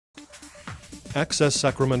Access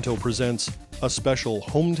Sacramento presents a special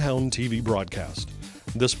Hometown TV broadcast.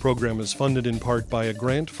 This program is funded in part by a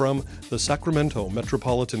grant from the Sacramento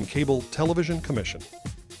Metropolitan Cable Television Commission.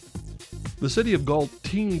 The City of Galt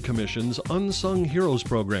Teen Commission's Unsung Heroes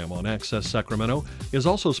program on Access Sacramento is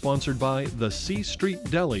also sponsored by the C Street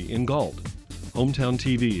Deli in Galt. Hometown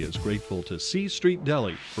TV is grateful to C Street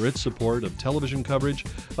Deli for its support of television coverage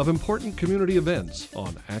of important community events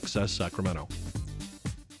on Access Sacramento.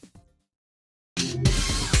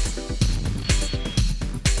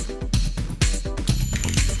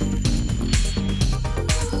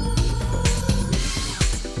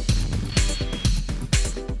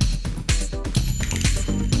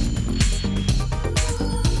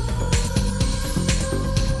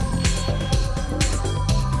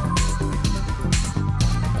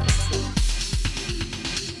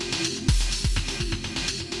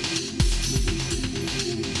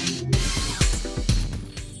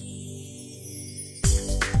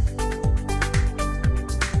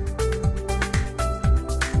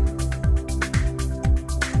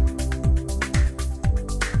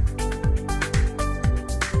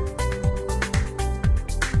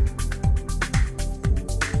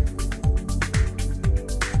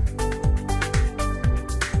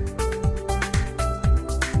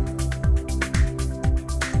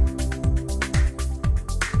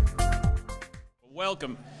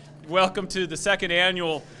 Welcome to the second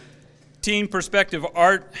annual Teen Perspective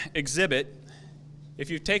Art Exhibit. If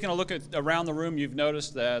you've taken a look around the room, you've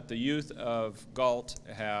noticed that the youth of Galt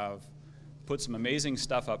have put some amazing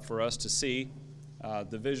stuff up for us to see.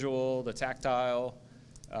 The visual, the tactile,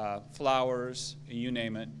 flowers, you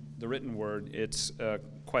name it, the written word. It's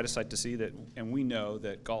quite a sight to see, that, and we know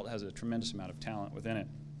that Galt has a tremendous amount of talent within it.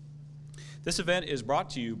 This event is brought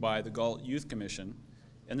to you by the Galt Youth Commission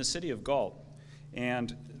and the City of Galt.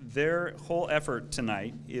 And their whole effort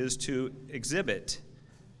tonight is to exhibit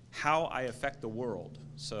how I affect the world.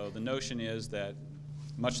 So the notion is that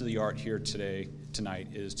much of the art here tonight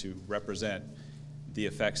is to represent the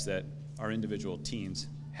effects that our individual teens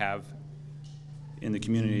have in the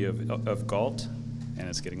community of Galt, and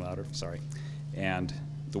it's getting louder, sorry, and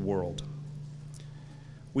the world.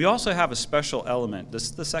 We also have a special element. This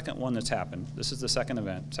is the second one that's happened. This is the second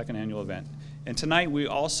annual event. And tonight we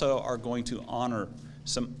also are going to honor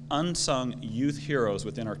some unsung youth heroes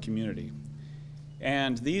within our community.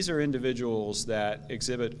 And these are individuals that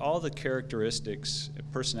exhibit all the characteristics,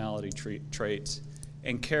 personality traits,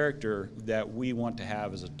 and character that we want to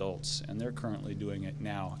have as adults. And they're currently doing it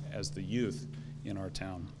now as the youth in our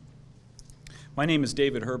town. My name is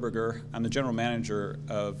David Herberger. I'm the general manager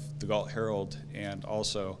of the Galt Herald and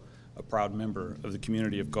also a proud member of the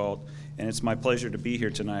community of Galt. And it's my pleasure to be here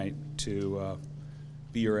tonight to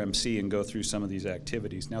be your MC and go through some of these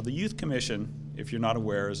activities. Now, the Youth Commission, if you're not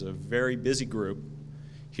aware, is a very busy group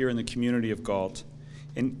here in the community of Galt.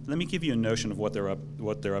 And let me give you a notion of what they're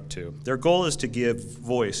up to. Their goal is to give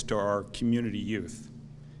voice to our community youth,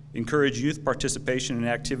 encourage youth participation in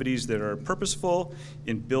activities that are purposeful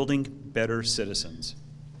in building better citizens,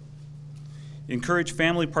 encourage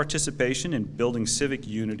family participation in building civic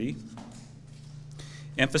unity,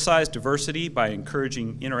 emphasize diversity by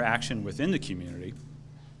encouraging interaction within the community,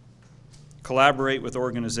 collaborate with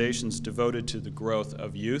organizations devoted to the growth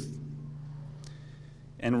of youth,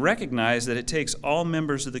 and recognize that it takes all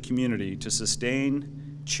members of the community to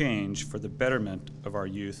sustain change for the betterment of our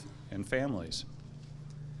youth and families.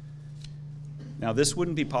 Now, this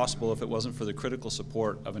wouldn't be possible if it wasn't for the critical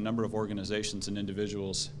support of a number of organizations and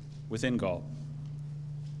individuals within Galt.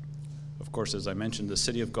 Of course, as I mentioned, the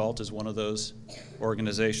City of Galt is one of those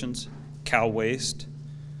organizations, Cal Waste,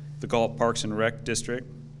 the Galt Parks and Rec District,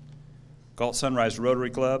 Galt Sunrise Rotary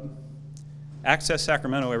Club, Access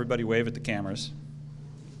Sacramento, everybody wave at the cameras.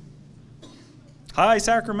 Hi,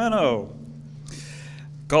 Sacramento!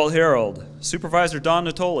 Galt Herald, Supervisor Don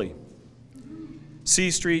Natoli, C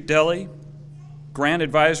Street Deli, Grant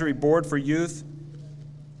Advisory Board for Youth,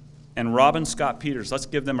 and Robin Scott Peters. Let's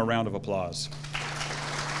give them a round of applause.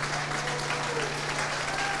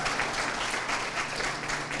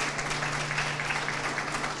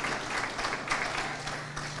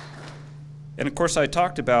 And of course, I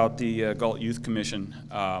talked about the Galt Youth Commission,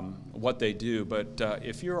 what they do, but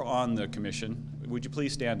if you're on the commission, would you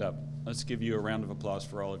please stand up? Let's give you a round of applause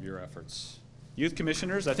for all of your efforts. Youth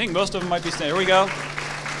commissioners, I think most of them might be standing. Here we go.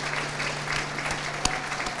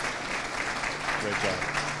 Great job.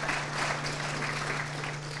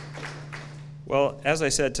 Well, as I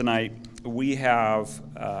said tonight, we have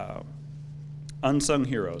unsung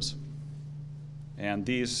heroes. And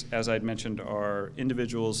these, as I'd mentioned, are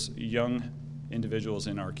individuals, young individuals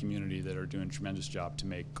in our community that are doing a tremendous job to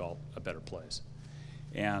make Galt a better place.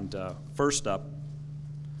 And first up,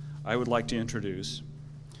 I would like to introduce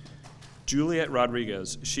Juliet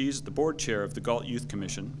Rodriguez. She's the board chair of the Galt Youth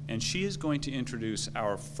Commission, and she is going to introduce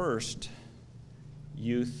our first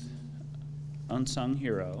youth unsung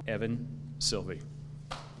hero, Evan Sylvie.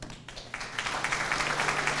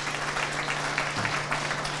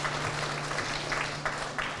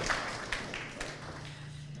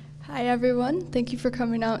 Hi everyone, thank you for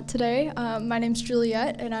coming out today. My name's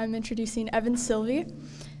Juliet and I'm introducing Evan Sylvie.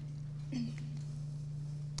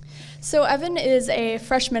 So Evan is a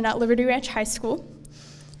freshman at Liberty Ranch High School.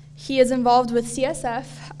 He is involved with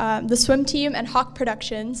CSF, the swim team, and Hawk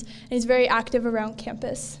Productions, and he's very active around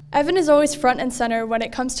campus. Evan is always front and center when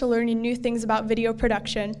it comes to learning new things about video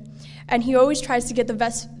production, and he always tries to get the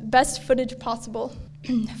best footage possible.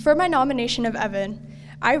 For my nomination of Evan,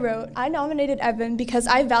 I nominated Evan because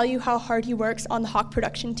I value how hard he works on the Hawk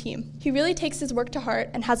production team. He really takes his work to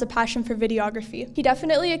heart and has a passion for videography. He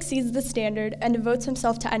definitely exceeds the standard and devotes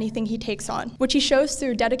himself to anything he takes on, which he shows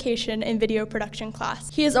through dedication in video production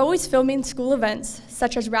class. He is always filming school events,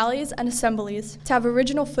 such as rallies and assemblies, to have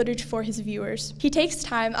original footage for his viewers. He takes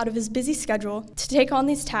time out of his busy schedule to take on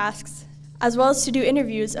these tasks, as well as to do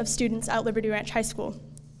interviews of students at Liberty Ranch High School.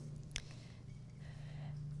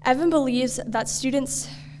 Evan believes that students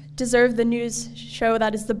deserve the news show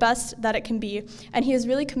that is the best that it can be, and he has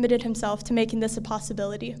really committed himself to making this a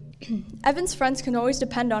possibility. Evan's friends can always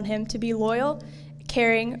depend on him to be loyal,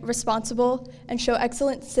 caring, responsible, and show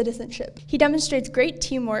excellent citizenship. He demonstrates great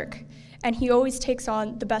teamwork, and he always takes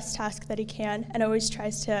on the best task that he can and always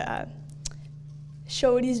tries to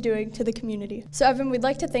show what he's doing to the community. So Evan, we'd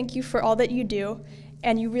like to thank you for all that you do,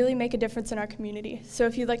 and you really make a difference in our community. So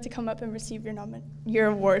if you'd like to come up and receive your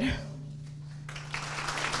award.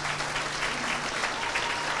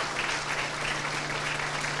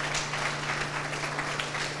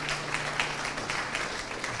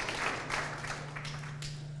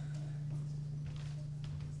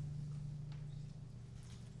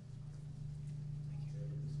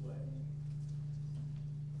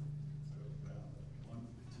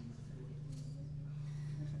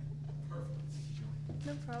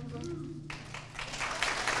 No problem.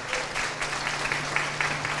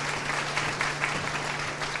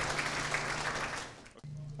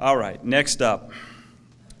 All right, next up,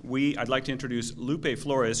 I'd like to introduce Lupe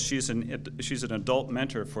Flores. She's an adult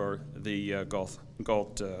mentor for the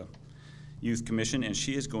Galt Youth Commission, and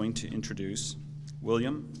she is going to introduce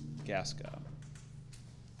William Gasca.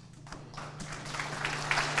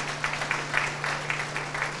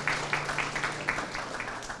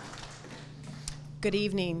 Good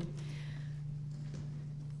evening.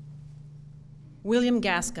 William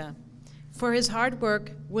Gasca. For his hard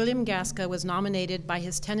work, William Gasca was nominated by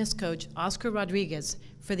his tennis coach, Oscar Rodriguez,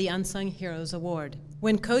 for the Unsung Heroes Award.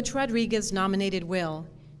 When Coach Rodriguez nominated Will,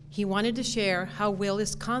 he wanted to share how Will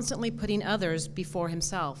is constantly putting others before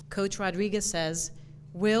himself. Coach Rodriguez says,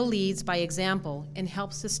 Will leads by example and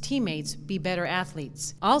helps his teammates be better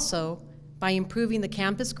athletes. Also, by improving the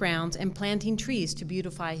campus grounds and planting trees to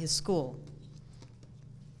beautify his school.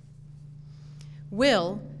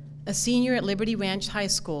 Will, a senior at Liberty Ranch High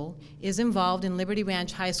School, is involved in Liberty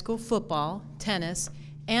Ranch High School football, tennis,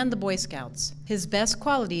 and the Boy Scouts. His best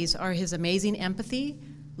qualities are his amazing empathy,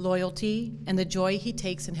 loyalty, and the joy he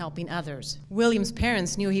takes in helping others. William's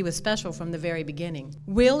parents knew he was special from the very beginning.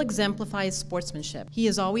 Will exemplifies sportsmanship. He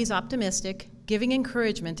is always optimistic, giving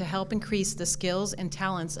encouragement to help increase the skills and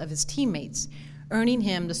talents of his teammates, earning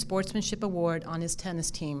him the Sportsmanship Award on his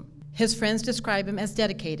tennis team. His friends describe him as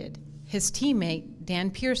dedicated. His teammate,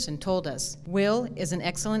 Dan Pearson, told us, Will is an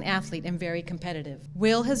excellent athlete and very competitive.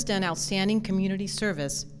 Will has done outstanding community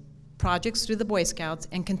service, projects through the Boy Scouts,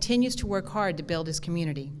 and continues to work hard to build his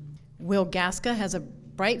community. Will Gasca has a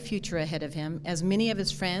bright future ahead of him, as many of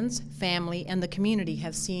his friends, family, and the community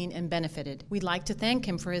have seen and benefited. We'd like to thank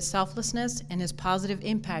him for his selflessness and his positive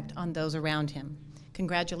impact on those around him.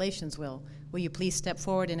 Congratulations, Will. Will you please step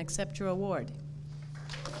forward and accept your award?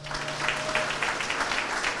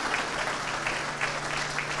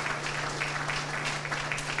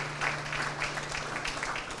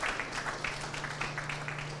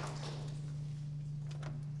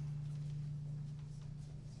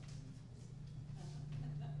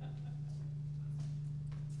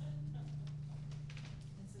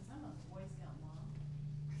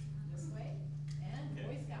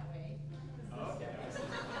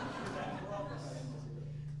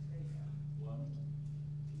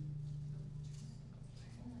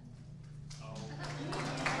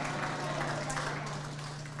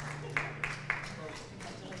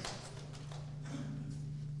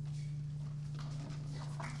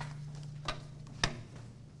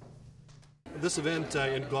 This event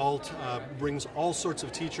in Galt brings all sorts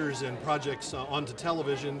of teachers and projects onto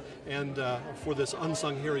television, and for this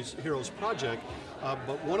Unsung Heroes project.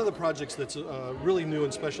 But one of the projects that's really new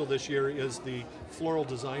and special this year is the floral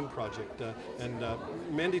design project.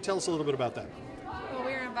 Mandy, tell us a little bit about that. Well,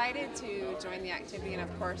 we were invited to join the activity, and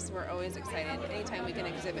of course we're always excited anytime we can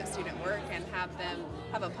exhibit student work and have them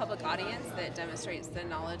have a public audience that demonstrates the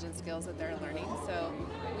knowledge and skills that they're learning. So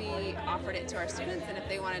we offered it to our students, and if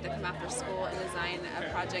they wanted to come after school and design a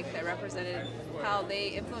project that represented how they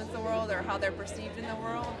influence the world or how they're perceived in the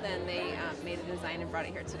world, then they made a design and brought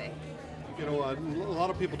it here today. You know, a lot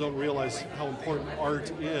of people don't realize how important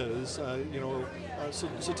art is.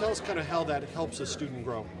 So tell us kind of how that helps a student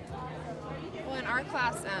grow. Well, in our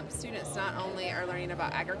class, students not only are learning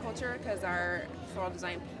about agriculture, because our floral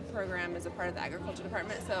design program is a part of the agriculture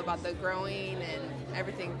department, so about the growing and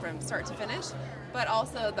everything from start to finish, but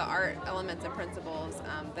also the art elements and principles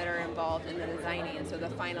that are involved in the designing, and so the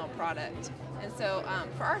final product. And so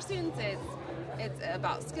for our students, it's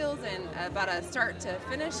about skills and about a start to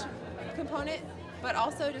finish component, but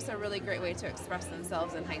also just a really great way to express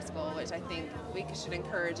themselves in high school, which I think we should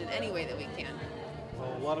encourage in any way that we can.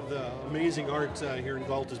 Well, a lot of the amazing art here in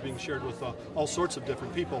Galt is being shared with all sorts of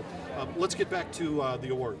different people. Let's get back to the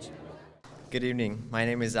awards. Good evening. My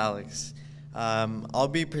name is Alex. I'll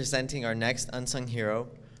be presenting our next Unsung Hero,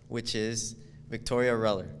 which is Victoria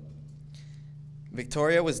Reller.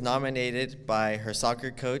 Victoria was nominated by her soccer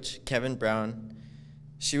coach, Kevin Brown.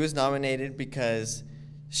 She was nominated because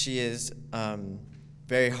she is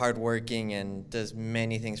very hardworking and does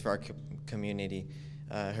many things for our community.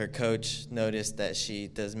 Her coach noticed that she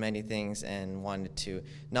does many things and wanted to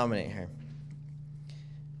nominate her.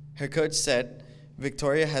 Her coach said,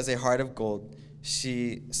 "Victoria has a heart of gold.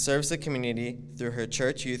 She serves the community through her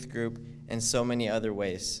church youth group and so many other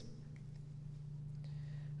ways."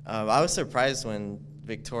 I was surprised when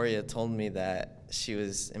Victoria told me that she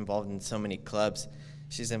was involved in so many clubs.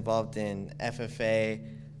 She's involved in FFA,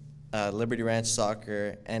 Liberty Ranch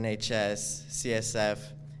Soccer, NHS,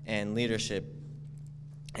 CSF, and leadership.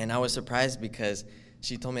 And I was surprised because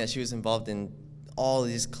she told me that she was involved in all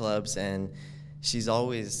these clubs, and she's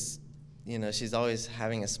always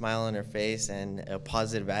having a smile on her face and a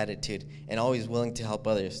positive attitude, and always willing to help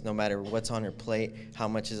others. No matter what's on her plate, how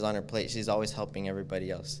much is on her plate, she's always helping everybody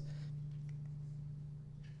else.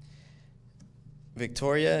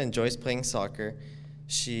 Victoria enjoys playing soccer.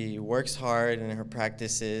 She works hard in her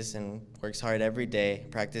practices and works hard every day,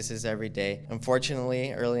 practices every day.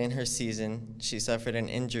 Unfortunately, early in her season, she suffered an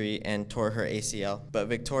injury and tore her ACL. But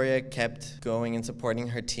Victoria kept going and supporting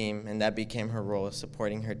her team, and that became her role,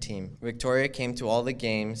 supporting her team. Victoria came to all the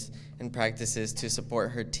games and practices to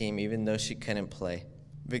support her team, even though she couldn't play.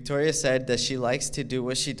 Victoria said that she likes to do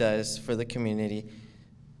what she does for the community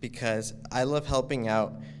because I love helping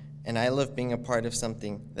out, and I love being a part of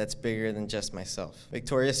something that's bigger than just myself.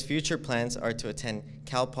 Victoria's future plans are to attend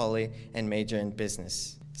Cal Poly and major in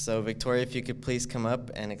business. So Victoria, if you could please come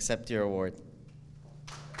up and accept your award.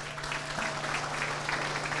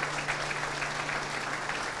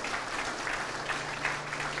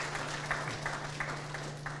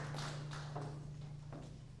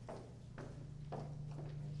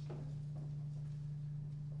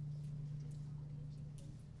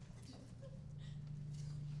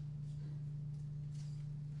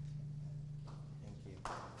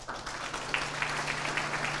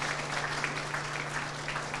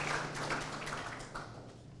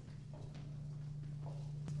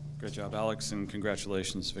 Great job, Alex, and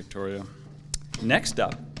congratulations, Victoria. Next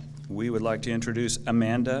up, we would like to introduce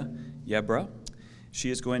Amanda Yebra.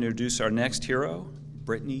 She is going to introduce our next hero,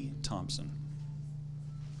 Brittany Thompson.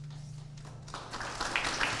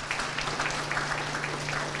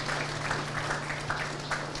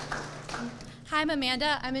 Hi, I'm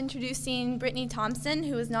Amanda. I'm introducing Brittany Thompson,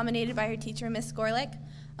 who was nominated by her teacher, Miss Gorlick.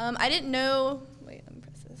 I didn't know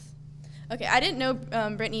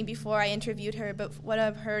Brittany before I interviewed her, but what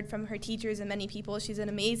I've heard from her teachers and many people, she's an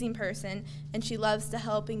amazing person, and she loves to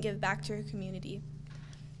help and give back to her community.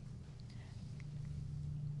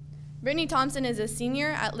 Brittany Thompson is a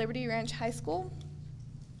senior at Liberty Ranch High School.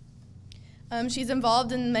 She's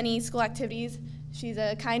involved in many school activities. She's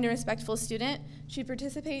a kind and respectful student. She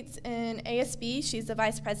participates in ASB. She's the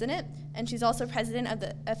vice president, and she's also president of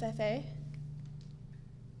the FFA.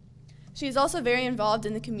 She's also very involved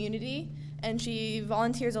in the community, and she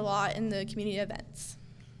volunteers a lot in the community events.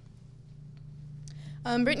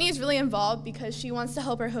 Brittany is really involved because she wants to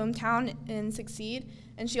help her hometown and succeed,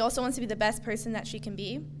 and she also wants to be the best person that she can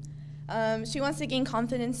be. She wants to gain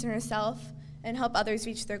confidence in herself and help others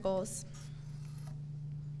reach their goals.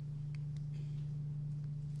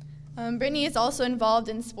 Brittany is also involved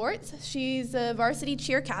in sports. She's a varsity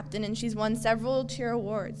cheer captain, and she's won several cheer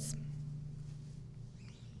awards.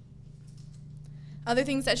 Other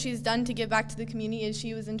things that she's done to give back to the community is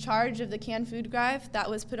she was in charge of the canned food drive that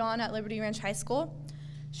was put on at Liberty Ranch High School.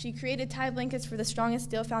 She created tie blankets for the Strongest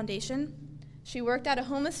Steel Foundation. She worked at a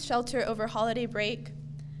homeless shelter over holiday break,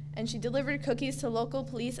 and she delivered cookies to local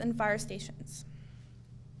police and fire stations.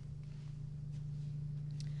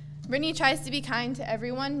 Brittany tries to be kind to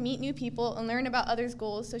everyone, meet new people, and learn about others'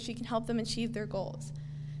 goals so she can help them achieve their goals.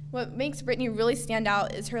 What makes Brittany really stand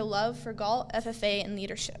out is her love for Galt, FFA, and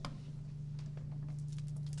leadership.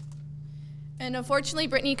 And unfortunately,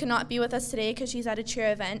 Brittany could not be with us today because she's at a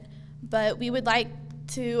cheer event, but we would like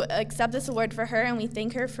to accept this award for her, and we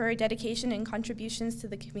thank her for her dedication and contributions to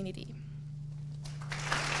the community.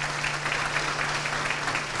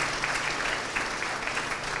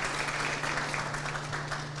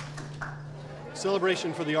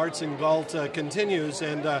 Celebration for the arts in Galt continues,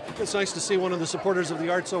 and it's nice to see one of the supporters of the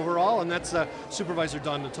arts overall, and that's Supervisor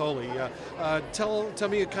Don Natoli. Tell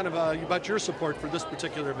me kind of about your support for this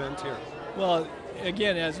particular event here. Well,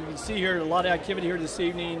 again, as you can see here, a lot of activity here this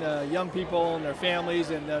evening, young people and their families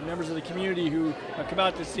and members of the community who come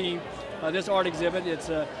out to see this art exhibit. It's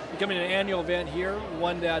becoming an annual event here,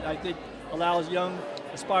 one that I think allows young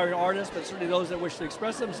aspiring artists, but certainly those that wish to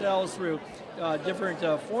express themselves through different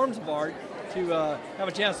forms of art, to have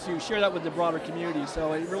a chance to share that with the broader community.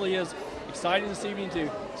 So it really is exciting this evening to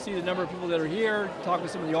see the number of people that are here, talk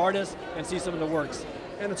with some of the artists, and see some of the works.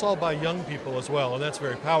 And it's all by young people as well, and that's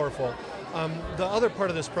very powerful. The other part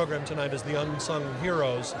of this program tonight is the Unsung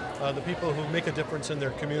Heroes, the people who make a difference in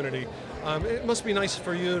their community. It must be nice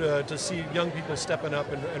for you to see young people stepping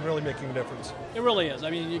up and really making a difference. It really is. I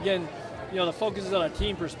mean, again, you know, the focus is on a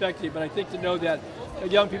team perspective, but I think to know that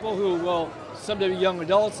young people who will someday be young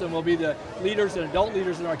adults and will be the leaders and adult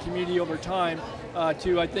leaders in our community over time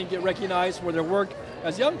to, I think, get recognized for their work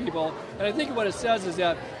as young people. And I think what it says is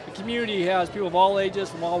that the community has people of all ages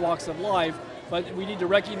from all walks of life, but we need to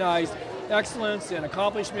recognize excellence and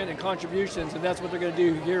accomplishment and contributions, and that's what they're going to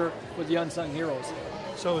do here with the Unsung Heroes.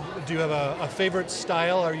 So do you have a favorite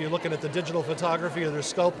style? Are you looking at the digital photography or the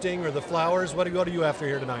sculpting or the flowers? What are you after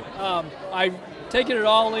here tonight? I've taken it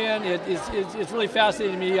all in. It's really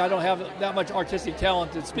fascinating to me. I don't have that much artistic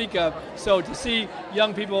talent to speak of, so to see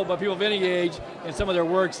young people, but people of any age, and some of their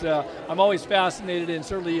works, I'm always fascinated and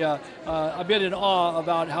certainly a bit in awe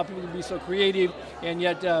about how people can be so creative and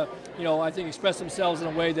yet, you know, I think express themselves in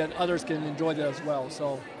a way that others can enjoy that as well.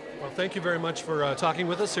 So. Well, thank you very much for talking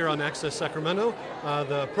with us here on Access Sacramento.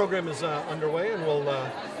 The program is underway, and we'll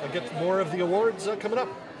get more of the awards coming up.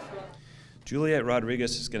 Juliet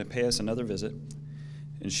Rodriguez is going to pay us another visit,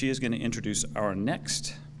 and she is going to introduce our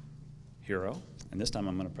next hero. And this time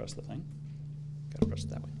I'm going to press the thing. Got to press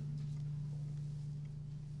it that way.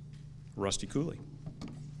 Rusty Cooley.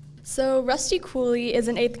 So Rusty Cooley is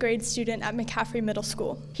an 8th grade student at McCaffrey Middle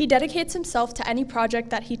School. He dedicates himself to any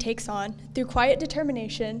project that he takes on through quiet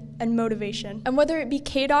determination and motivation. And whether it be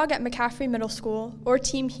K-Dog at McCaffrey Middle School or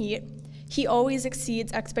Team Heat, he always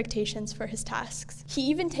exceeds expectations for his tasks. He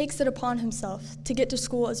even takes it upon himself to get to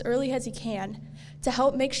school as early as he can to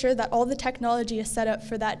help make sure that all the technology is set up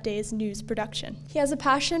for that day's news production. He has a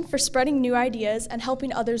passion for spreading new ideas and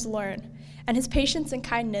helping others learn, and his patience and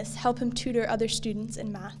kindness help him tutor other students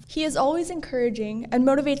in math. He is always encouraging and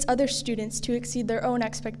motivates other students to exceed their own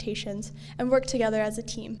expectations and work together as a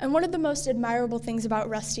team. And one of the most admirable things about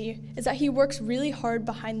Rusty is that he works really hard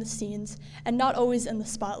behind the scenes and not always in the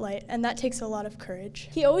spotlight, and that takes a lot of courage.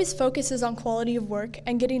 He always focuses on quality of work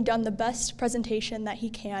and getting done the best presentation that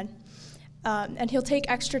he can. And he'll take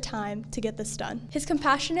extra time to get this done. His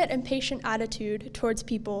compassionate and patient attitude towards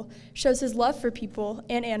people shows his love for people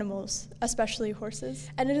and animals, especially horses.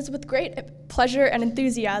 And it is with great pleasure and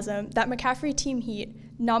enthusiasm that McCaffrey Team Heat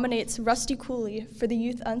nominates Rusty Cooley for the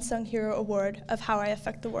Youth Unsung Hero Award of How I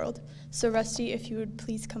Affect the World. So Rusty, if you would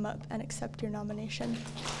please come up and accept your nomination.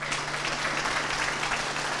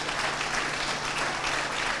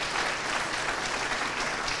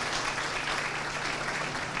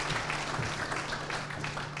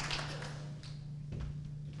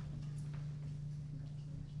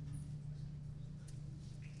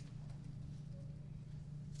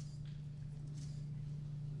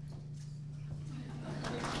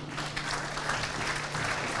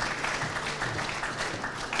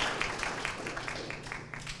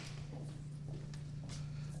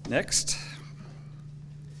 Next,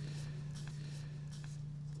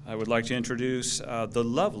 I would like to introduce the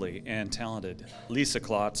lovely and talented Lisa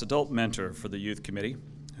Klotz, adult mentor for the Youth Committee,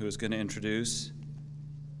 who is going to introduce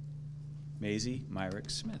Maisie Myrick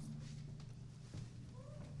Smith.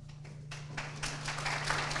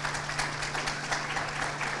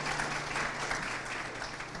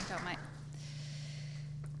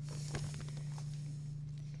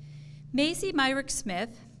 Maisie Myrick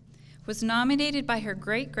Smith was nominated by her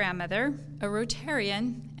great-grandmother, a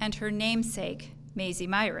Rotarian, and her namesake, Maisie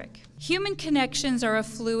Myrick. Human connections are a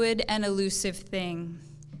fluid and elusive thing.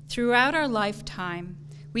 Throughout our lifetime,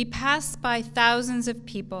 we pass by thousands of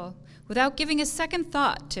people without giving a second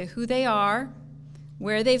thought to who they are,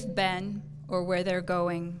 where they've been, or where they're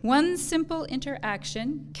going. One simple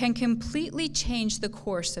interaction can completely change the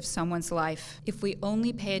course of someone's life if we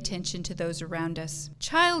only pay attention to those around us.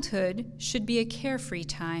 Childhood should be a carefree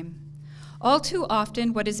time. All too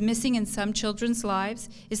often, what is missing in some children's lives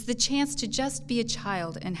is the chance to just be a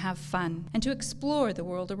child and have fun, and to explore the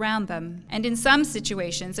world around them. And in some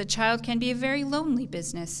situations, a child can be a very lonely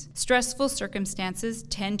business. Stressful circumstances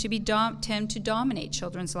tend to dominate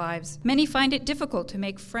children's lives. Many find it difficult to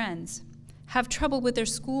make friends, have trouble with their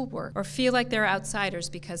schoolwork, or feel like they're outsiders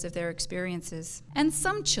because of their experiences. And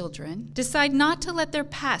some children decide not to let their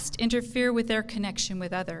past interfere with their connection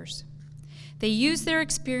with others. They use their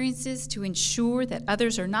experiences to ensure that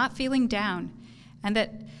others are not feeling down and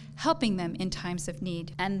that helping them in times of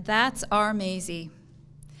need. And that's our Maisie.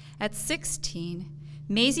 At 16,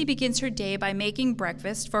 Maisie begins her day by making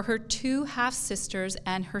breakfast for her 2 half-sisters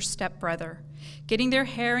and her stepbrother, getting their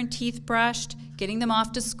hair and teeth brushed, getting them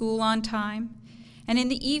off to school on time. And in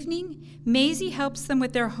the evening, Maisie helps them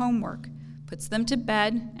with their homework, puts them to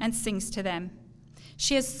bed, and sings to them.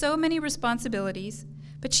 She has so many responsibilities,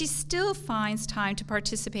 but she still finds time to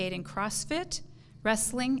participate in CrossFit,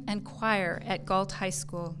 wrestling, and choir at Galt High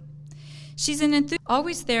School. She's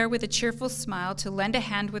always there with a cheerful smile to lend a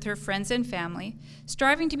hand with her friends and family,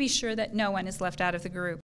 striving to be sure that no one is left out of the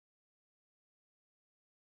group.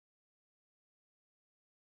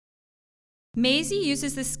 Maisie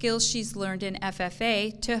uses the skills she's learned in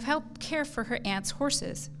FFA to help care for her aunt's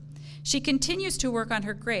horses. She continues to work on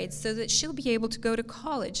her grades so that she'll be able to go to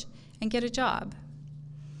college and get a job.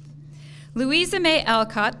 Louisa May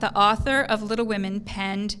Alcott, the author of Little Women,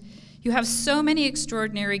 penned, "You have so many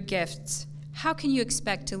extraordinary gifts. How can you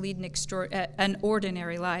expect to lead an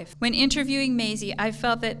ordinary life?" When interviewing Maisie, I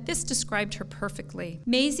felt that this described her perfectly.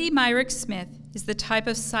 Maisie Myrick Smith is the type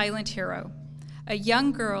of silent hero, a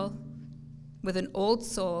young girl with an old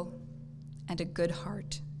soul and a good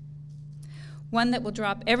heart. One that will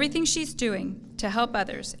drop everything she's doing to help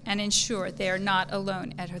others and ensure they are not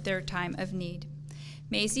alone at their time of need.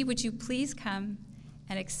 Maisie, would you please come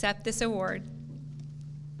and accept this award?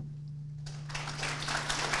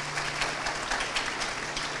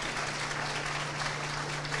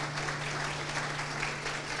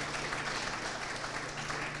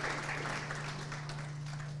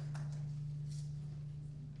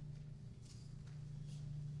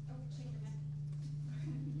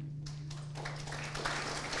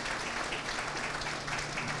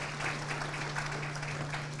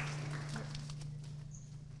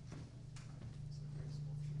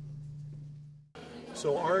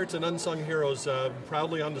 So art and unsung heroes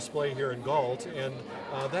proudly on display here in Galt, and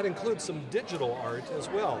that includes some digital art as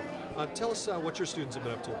well. Tell us what your students have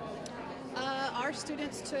been up to. Our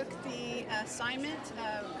students took the assignment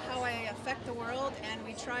of how I affect the world, and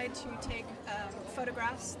we tried to take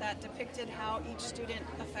photographs that depicted how each student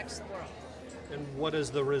affects the world. And what is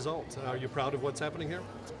the result? Are you proud of what's happening here?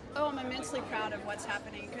 Oh, I'm immensely proud of what's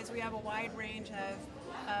happening because we have a wide range of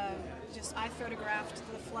I photographed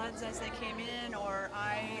the floods as they came in, or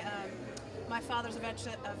my father's a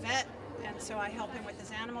vet, and so I help him with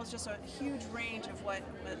his animals. Just a huge range of what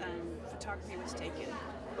photography was taken.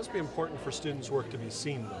 It must be important for students' work to be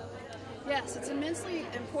seen, though. Yes, it's immensely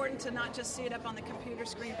important to not just see it up on the computer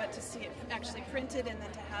screen, but to see it actually printed and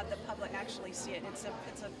then to have the public actually see it. It's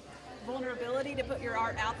a vulnerability to put your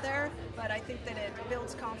art out there, but I think that it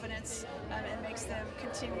builds confidence and makes them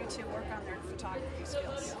continue to work on their photography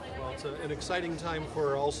skills. Well, it's an exciting time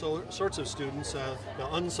for all sorts of students, the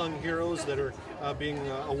unsung heroes that are being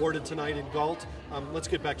awarded tonight in Galt. Let's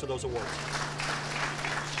get back to those awards.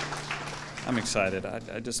 I'm excited.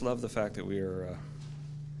 I just love the fact that we are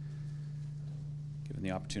given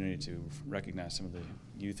the opportunity to recognize some of the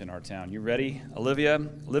youth in our town. You ready?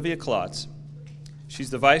 Olivia Klotz. She's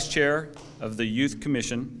the vice chair of the Youth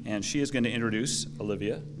Commission, and she is going to introduce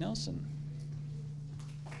Olivia Nelson.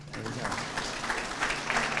 There we go.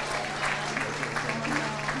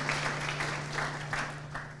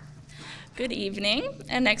 Good evening,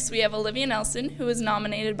 and next we have Olivia Nelson, who was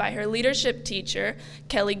nominated by her leadership teacher,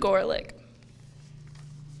 Kelly Gorelick.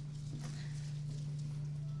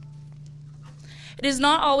 It is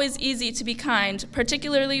not always easy to be kind,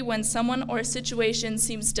 particularly when someone or a situation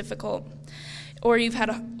seems difficult, or you've had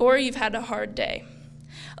a hard day.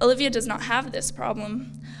 Olivia does not have this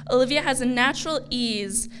problem. Olivia has a natural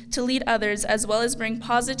ease to lead others as well as bring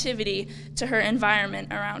positivity to her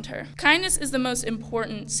environment around her. Kindness is the most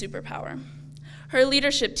important superpower. Her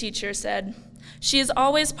leadership teacher said, "She is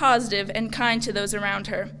always positive and kind to those around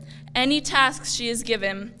her. Any tasks she is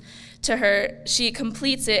given to her, she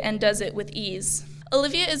completes it and does it with ease."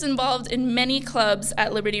 Olivia is involved in many clubs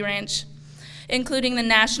at Liberty Ranch, including the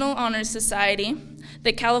National Honor Society,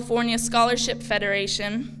 the California Scholarship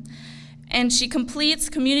Federation, and she completes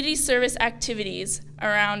community service activities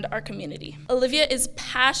around our community. Olivia is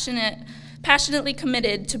passionately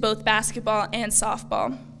committed to both basketball and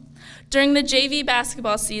softball. During the JV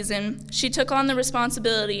basketball season, she took on the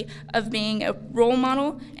responsibility of being a role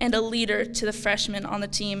model and a leader to the freshmen on the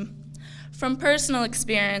team. From personal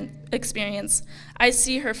experience, I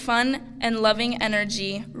see her fun and loving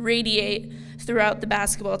energy radiate throughout the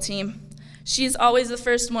basketball team. She is always the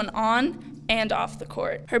first one on and off the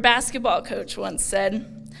court. Her basketball coach once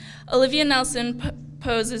said, "Olivia Nelson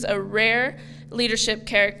poses a rare leadership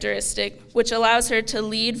characteristic which allows her to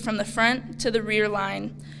lead from the front to the rear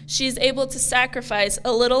line. She is able to sacrifice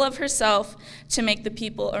a little of herself to make the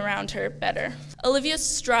people around her better." Olivia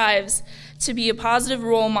strives to be a positive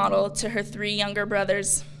role model to her 3 younger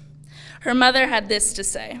brothers. Her mother had this to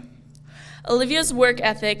say, "Olivia's work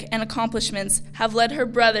ethic and accomplishments have led her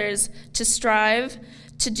brothers to strive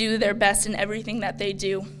to do their best in everything that they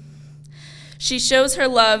do. She shows her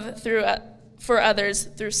love for others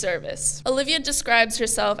through service." Olivia describes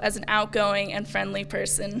herself as an outgoing and friendly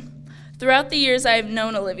person. Throughout the years I have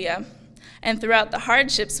known Olivia, and throughout the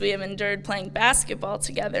hardships we have endured playing basketball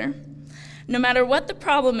together, no matter what the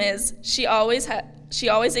problem is, she always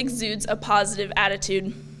exudes a positive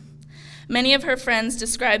attitude. Many of her friends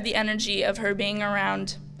describe the energy of her being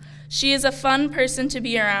around. She is a fun person to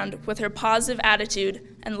be around with her positive attitude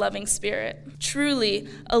and loving spirit. Truly,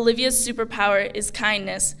 Olivia's superpower is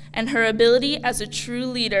kindness, and her ability as a true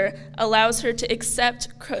leader allows her to accept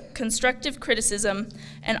constructive criticism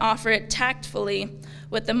and offer it tactfully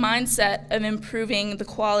with the mindset of improving the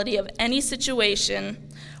quality of any situation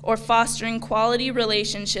or fostering quality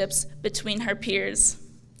relationships between her peers.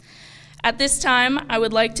 At this time, I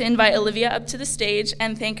would like to invite Olivia up to the stage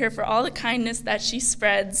and thank her for all the kindness that she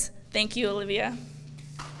spreads. Thank you, Olivia.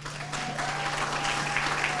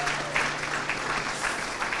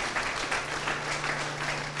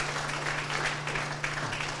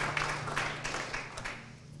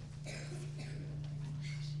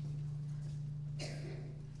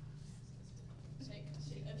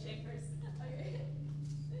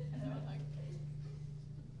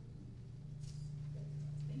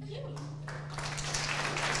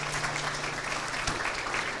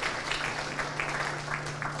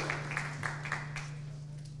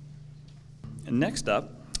 Next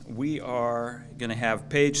up, we are going to have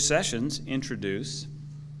Paige Sessions introduce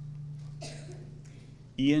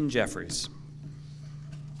Ian Jeffries.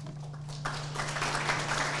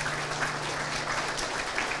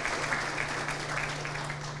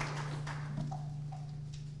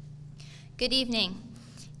 Good evening.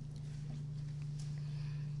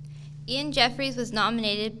 Ian Jeffries was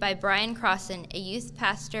nominated by Brian Crossan, a youth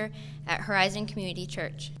pastor at Horizon Community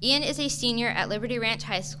Church. Ian is a senior at Liberty Ranch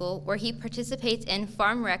High School, where he participates in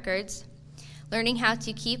farm records, learning how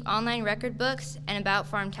to keep online record books, and about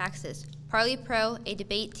farm taxes. Parley Pro, a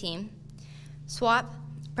debate team. SWAP,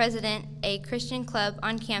 president, a Christian club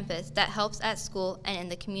on campus that helps at school and in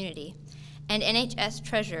the community. And NHS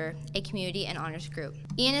treasurer, a community and honors group.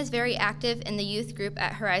 Ian is very active in the youth group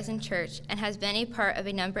at Horizon Church and has been a part of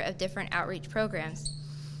a number of different outreach programs,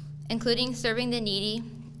 including serving the needy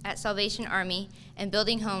at Salvation Army and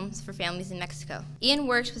building homes for families in Mexico. Ian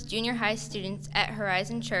works with junior high students at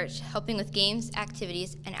Horizon Church, helping with games,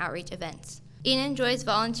 activities, and outreach events. Ian enjoys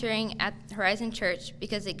volunteering at Horizon Church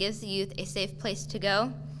because it gives the youth a safe place to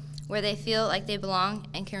go, where they feel like they belong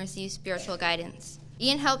and can receive spiritual guidance.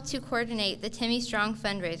 Ian helped to coordinate the Timmy Strong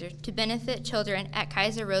fundraiser to benefit children at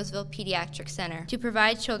Kaiser Roseville Pediatric Center to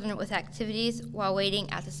provide children with activities while waiting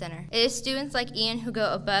at the center. It is students like Ian who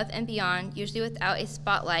go above and beyond, usually without a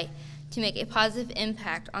spotlight, to make a positive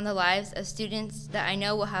impact on the lives of students that I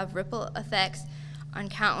know will have ripple effects on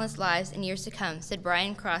countless lives in years to come, said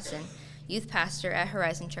Brian Crossan, youth pastor at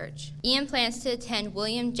Horizon Church. Ian plans to attend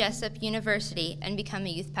William Jessup University and become a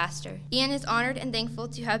youth pastor. Ian is honored and thankful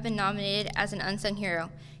to have been nominated as an unsung hero.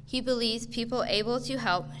 He believes people able to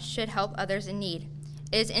help should help others in need.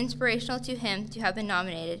 It is inspirational to him to have been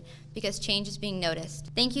nominated because change is being noticed.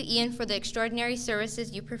 Thank you, Ian, for the extraordinary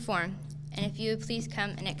services you perform, and if you would please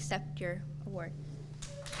come and accept your award.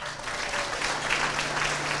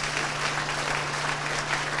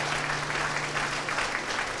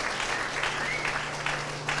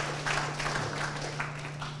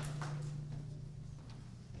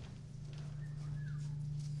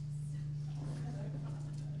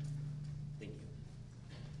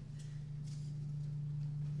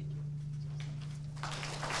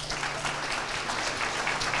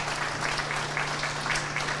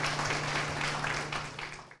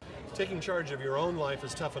 taking charge of your own life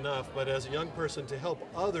is tough enough, but as a young person to help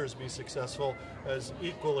others be successful is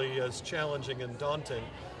equally as challenging and daunting.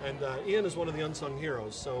 And Ian is one of the unsung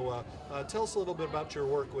heroes. So tell us a little bit about your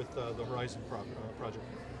work with the Horizon project.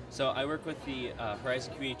 So I work with the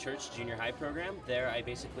Horizon Community Church Junior High program. There I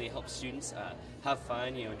basically help students have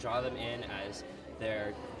fun, draw them in as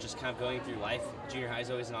they're just kind of going through life. Junior high is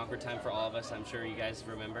always an awkward time for all of us, I'm sure you guys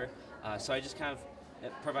remember. So I just kind of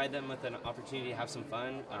provide them with an opportunity to have some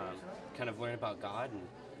fun, kind of learn about God, and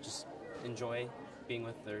just enjoy being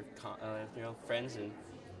with their friends. And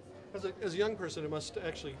as a young person, it must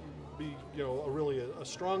actually be really a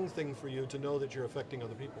strong thing for you to know that you're affecting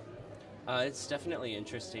other people. It's definitely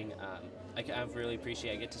interesting. I really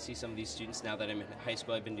appreciate I get to see some of these students now that I'm in high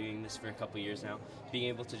school. I've been doing this for a couple years now. Being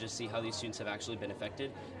able to just see how these students have actually been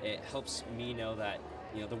affected, it helps me know that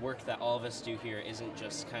the work that all of us do here isn't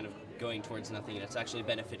just kind of going towards nothing. It's actually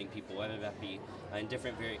benefiting people, whether that be in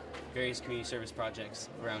different various community service projects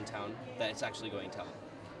around town, that it's actually going to help.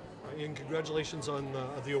 Ian, congratulations on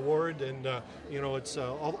the award, and it's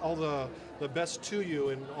all the best to you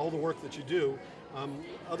and all the work that you do.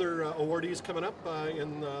 Other awardees coming up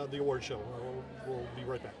in the award show. We'll be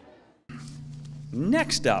right back.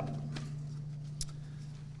 Next up,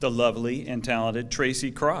 the lovely and talented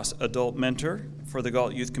Tracy Cross, adult mentor for the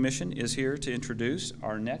Galt Youth Commission, is here to introduce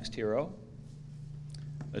our next hero,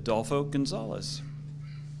 Adolfo Gonzalez.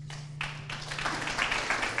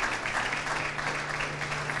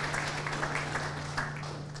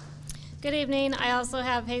 Good evening. I also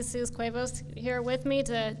have Jesus Cuevas here with me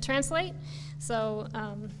to translate, so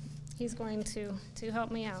he's going to help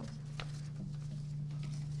me out.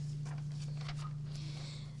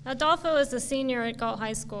 Adolfo is a senior at Galt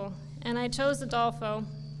High School, and I chose Adolfo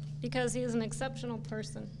because he is an exceptional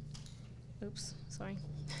person. Oops, sorry.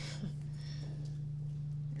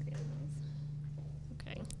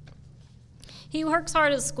 Okay. He works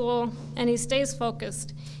hard at school, and he stays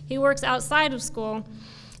focused. He works outside of school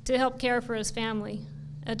to help care for his family.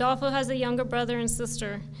 Adolfo has a younger brother and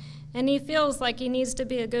sister, and he feels like he needs to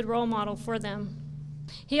be a good role model for them.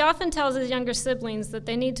 He often tells his younger siblings that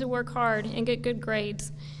they need to work hard and get good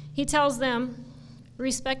grades. He tells them,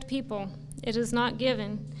 respect people. It is not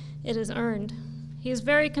given, it is earned. He is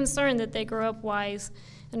very concerned that they grow up wise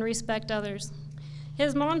and respect others.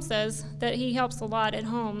 His mom says that he helps a lot at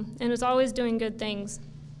home and is always doing good things.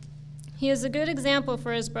 He is a good example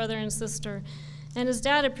for his brother and sister, and his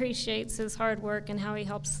dad appreciates his hard work and how he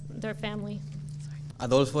helps their family.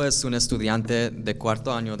 Adolfo es un estudiante de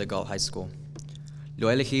cuarto año de Galt High School. Lo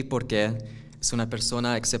elegí porque es una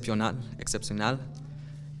persona excepcional.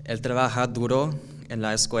 Él trabaja duro en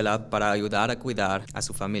la escuela para ayudar a cuidar a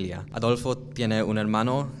su familia. Adolfo tiene un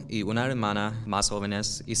hermano y una hermana más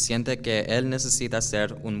jóvenes y siente que él necesita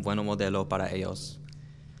ser un buen modelo para ellos.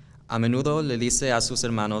 A menudo le dice a sus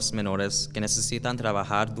hermanos menores que necesitan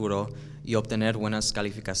trabajar duro y obtener buenas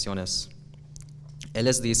calificaciones. Él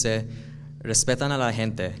les dice, respetan a la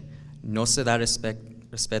gente, no se da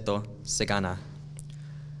respeto, se gana.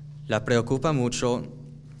 La preocupa mucho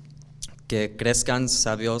que crezcan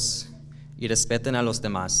sabios y respeten a los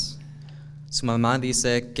demás. Su mamá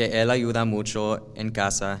dice que él ayuda mucho en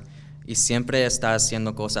casa y siempre está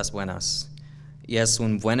haciendo cosas buenas, y es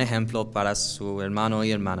un buen ejemplo para su hermano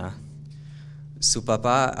y hermana. Su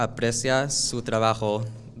papá aprecia su trabajo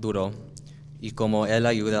duro y cómo él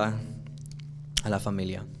ayuda a la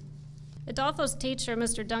familia. Adolfo's teacher,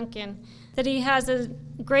 Mr. Duncan, said he has a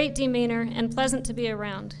great demeanor and pleasant to be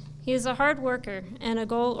around. He is a hard worker and a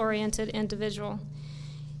goal-oriented individual.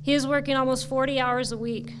 He is working almost 40 hours a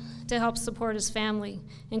week to help support his family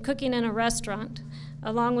and cooking in a restaurant,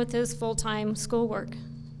 along with his full-time schoolwork.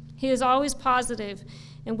 He is always positive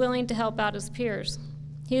and willing to help out his peers.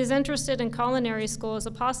 He is interested in culinary school as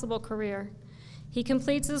a possible career. He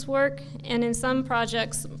completes his work, and in some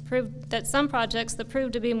projects that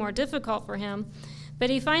prove to be more difficult for him, but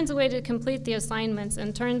he finds a way to complete the assignments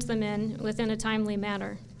and turns them in within a timely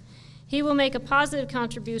manner. He will make a positive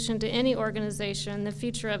contribution to any organization in the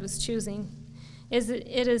future of his choosing.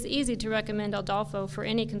 It is easy to recommend Adolfo for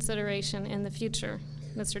any consideration in the future.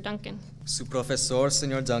 Mr. Duncan. Su profesor,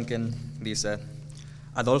 señor Duncan, dice,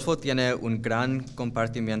 Adolfo tiene un gran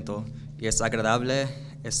compartimiento y es agradable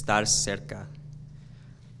estar cerca.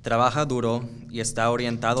 Trabaja duro y está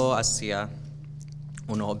orientado hacia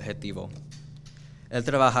un objetivo. Él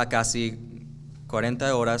trabaja casi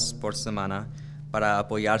 40 horas por semana para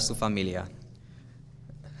apoyar su familia,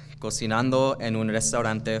 cocinando en un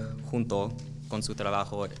restaurante junto con su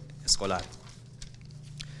trabajo escolar.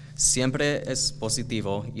 Siempre es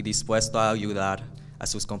positivo y dispuesto a ayudar a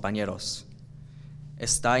sus compañeros.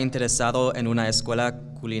 Está interesado en una escuela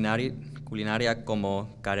culinaria como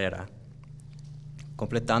carrera.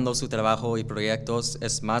 Completando su trabajo y proyectos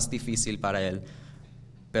es más difícil para él,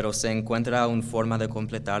 pero se encuentra una forma de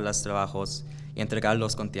completar los trabajos y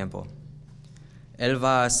entregarlos con tiempo. Él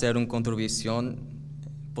va a hacer una contribución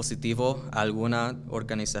positiva a alguna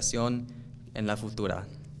organización en la futura.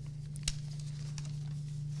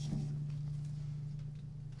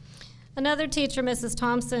 Another teacher, Mrs.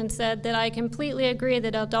 Thompson, said that I completely agree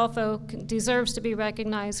that Adolfo deserves to be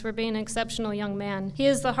recognized for being an exceptional young man. He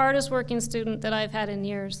is the hardest working student that I've had in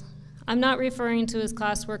years. I'm not referring to his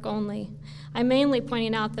classwork only. I'm mainly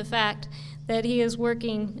pointing out the fact that he is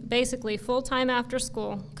working basically full-time after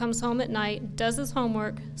school, comes home at night, does his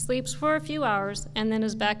homework, sleeps for a few hours, and then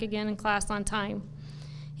is back again in class on time.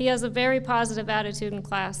 He has a very positive attitude in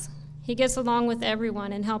class. He gets along with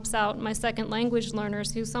everyone and helps out my second language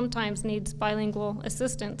learners who sometimes needs bilingual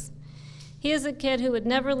assistance. He is a kid who would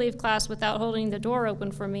never leave class without holding the door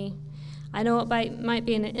open for me. I know it might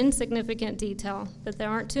be an insignificant detail, but there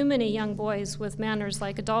aren't too many young boys with manners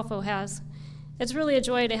like Adolfo has. It's really a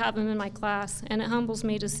joy to have him in my class, and it humbles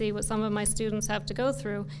me to see what some of my students have to go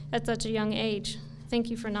through at such a young age. Thank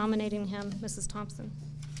you for nominating him, Mrs. Thompson.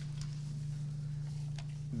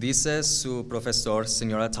 Dice su profesor,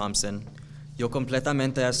 señora Thompson, yo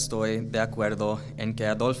completamente estoy de acuerdo en que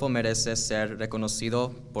Adolfo merece ser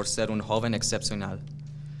reconocido por ser un joven excepcional.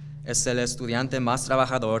 Es el estudiante más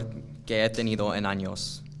trabajador que he tenido en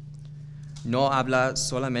años. No habla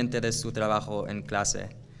solamente de su trabajo en clase.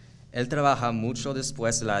 Él trabaja mucho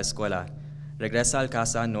después de la escuela, regresa a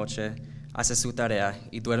casa anoche, hace su tarea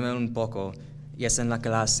y duerme un poco y es en la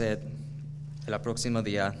clase el próximo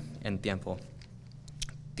día en tiempo.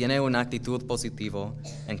 Tiene una actitud positiva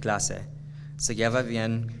en clase, se lleva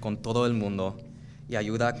bien con todo el mundo y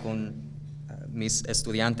ayuda con mis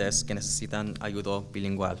estudiantes que necesitan ayuda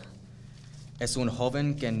bilingüe. Es un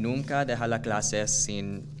joven que nunca deja la clase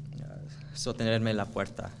sin sostenerme la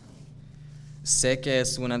puerta. Sé que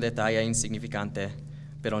es un detalle insignificante,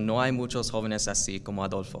 pero no hay muchos jóvenes así como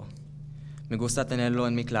Adolfo. Me gusta tenerlo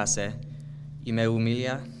en mi clase y me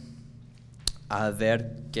humilla al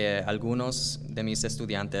ver que algunos de mis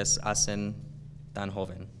estudiantes hacen tan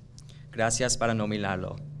joven. Gracias por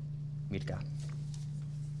nominarlo, Mirka.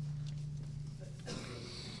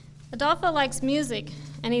 Adolfo likes music,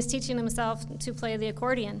 and he's teaching himself to play the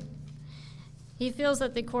accordion. He feels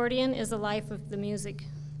that the accordion is the life of the music.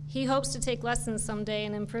 He hopes to take lessons someday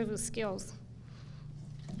and improve his skills.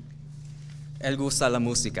 Él gusta la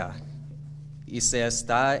música y se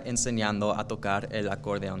está enseñando a tocar el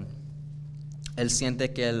acordeón. Él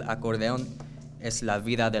siente que el acordeón es la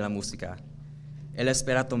vida de la música. Él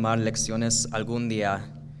espera tomar lecciones algún día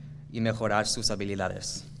y mejorar sus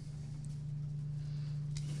habilidades.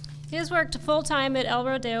 He has worked full-time at El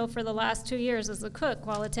Rodeo for the last 2 years as a cook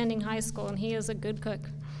while attending high school, and he is a good cook.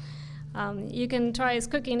 You can try his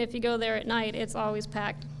cooking if you go there at night. It's always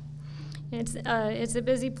packed. It's a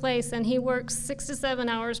busy place, and he works 6 to 7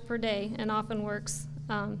 hours per day and often works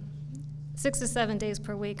 6 to 7 days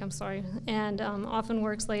per week, and often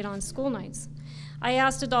works late on school nights. I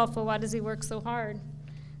asked Adolfo, why does he work so hard?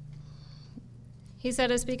 He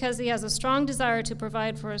said it's because he has a strong desire to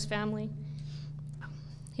provide for his family.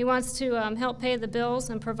 He wants to help pay the bills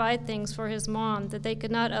and provide things for his mom that they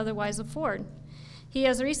could not otherwise afford. He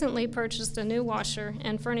has recently purchased a new washer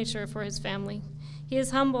and furniture for his family. He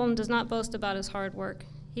is humble and does not boast about his hard work.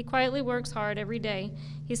 He quietly works hard every day.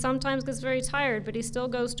 He sometimes gets very tired, but he still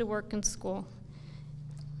goes to work and school.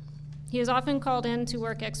 He is often called in to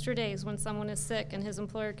work extra days when someone is sick, and his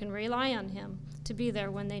employer can rely on him to be there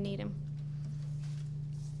when they need him.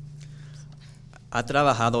 Ha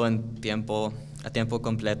trabajado a tiempo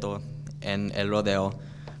completo en el rodeo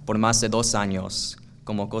por más de 2 años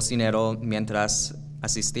como cocinero mientras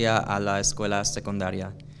asistía a la escuela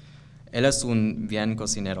secundaria. Él es un buen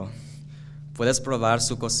cocinero. Puedes probar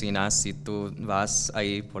su cocina si tú vas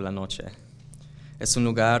ahí por la noche. Es un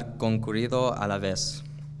lugar concurrido a la vez.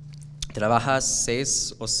 Trabaja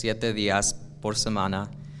 6 o 7 días por semana.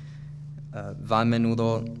 Va a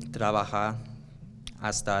menudo trabajar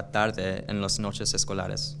hasta tarde en las noches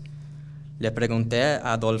escolares. Le pregunté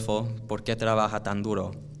a Adolfo por qué trabaja tan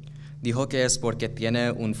duro. Dijo que es porque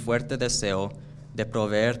tiene un fuerte deseo de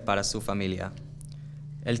proveer para su familia.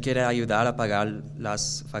 Él quiere ayudar a pagar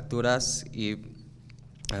las facturas y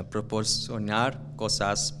proporcionar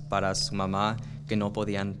cosas para su mamá que no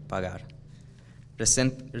podían pagar.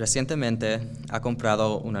 Recientemente ha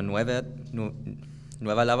comprado una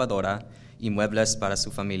nueva lavadora y muebles para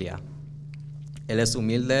su familia. Él es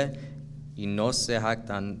humilde y no se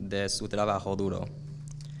jactan de su trabajo duro.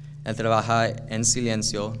 Él trabaja en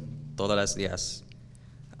silencio todos los días.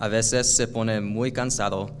 A veces se pone muy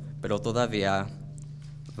cansado, pero todavía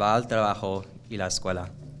va al trabajo y la escuela.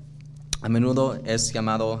 A menudo es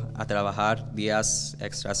llamado a trabajar días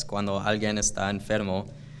extras cuando alguien está enfermo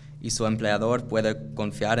y su empleador puede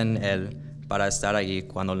confiar en él para estar allí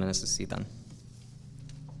cuando lo necesitan.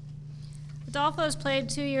 Adolfo has played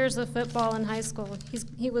 2 years of football in high school.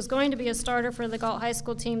 He was going to be a starter for the Galt High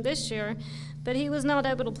School team this year, but he was not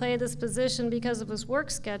able to play this position because of his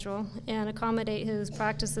work schedule and accommodate his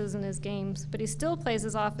practices and his games, but he still plays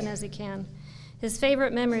as often as he can. His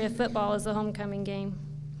favorite memory of football is the homecoming game.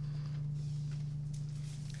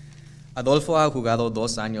 Adolfo ha jugado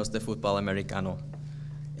 2 años de fútbol americano.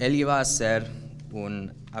 Él iba a ser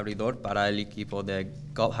un abridor para el equipo de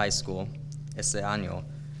Galt High School ese año,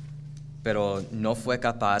 pero no fue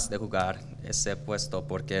capaz de jugar ese puesto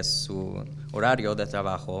porque su horario de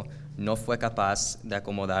trabajo no fue capaz de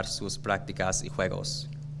acomodar sus prácticas y juegos.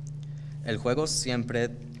 Él juega siempre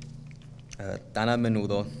tan a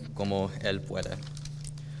menudo como él puede.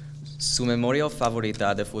 Su memoria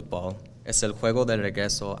favorita de fútbol es el juego de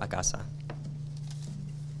regreso a casa.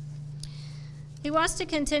 He wants to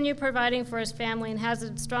continue providing for his family and has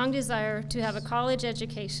a strong desire to have a college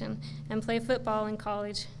education and play football in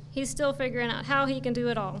college. He's still figuring out how he can do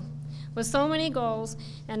it all. With so many goals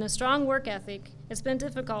and a strong work ethic, it's been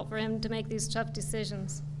difficult for him to make these tough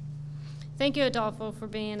decisions. Thank you, Adolfo, for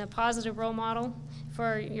being a positive role model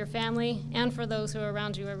for your family and for those who are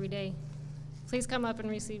around you every day. Please come up and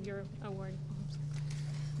receive your award.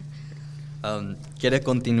 Quiere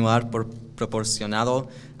continuar proporcionado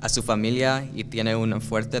a su familia y tiene un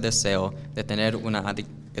fuerte deseo de tener una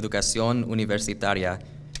educación universitaria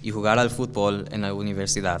y jugar al fútbol en la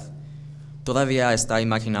universidad. Todavía está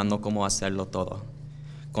imaginando cómo hacerlo todo.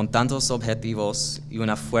 Con tantos objetivos y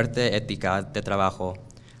una fuerte ética de trabajo,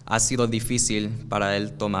 ha sido difícil para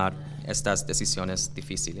él tomar estas decisiones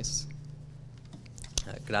difíciles.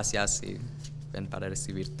 Gracias y ven para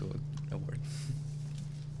recibir tu award.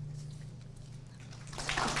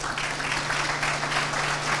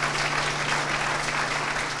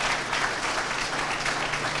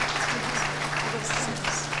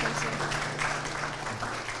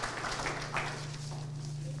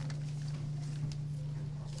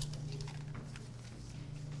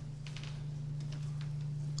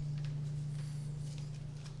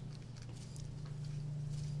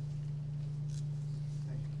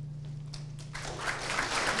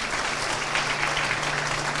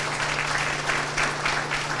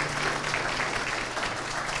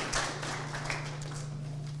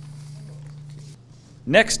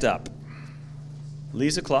 Next up,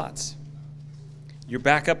 Lisa Klotz. You're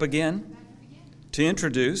back up again to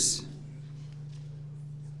introduce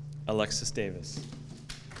Alexis Davis.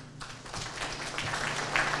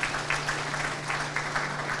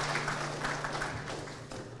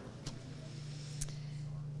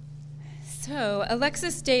 So,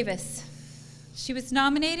 Alexis Davis. She was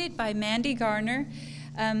nominated by Mandy Garner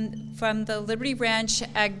from the Liberty Ranch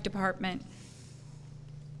Ag Department.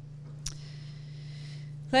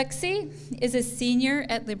 Lexi is a senior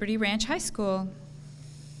at Liberty Ranch High School.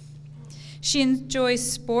 She enjoys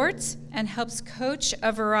sports and helps coach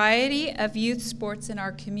a variety of youth sports in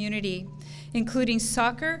our community, including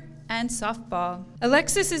soccer and softball.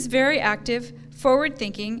 Alexis is very active,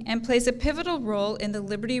 forward-thinking, and plays a pivotal role in the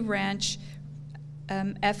Liberty Ranch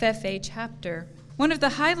FFA chapter. One of the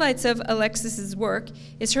highlights of Alexis's work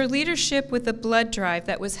is her leadership with the blood drive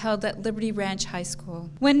that was held at Liberty Ranch High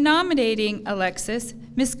School. When nominating Alexis,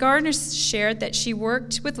 Ms. Gardner shared that she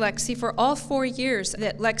worked with Lexi for all 4 years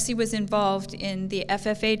that Lexi was involved in the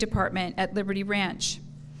FFA department at Liberty Ranch.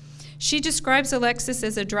 She describes Alexis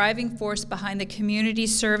as a driving force behind the Community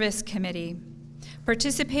Service Committee,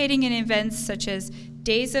 participating in events such as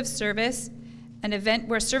Days of Service, an event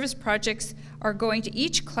where service projects are going to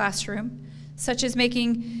each classroom, such as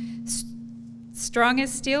making strong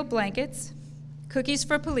as steel blankets, cookies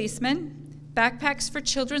for policemen, backpacks for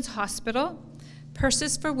Children's Hospital,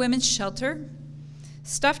 purses for women's shelter,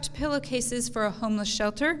 stuffed pillowcases for a homeless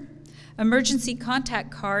shelter, emergency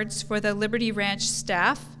contact cards for the Liberty Ranch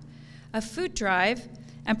staff, a food drive,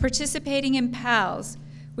 and participating in PALS,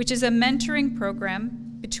 which is a mentoring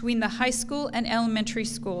program between the high school and elementary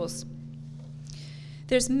schools.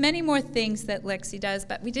 There's many more things that Lexi does,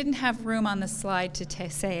 but we didn't have room on the slide to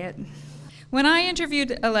say it. When I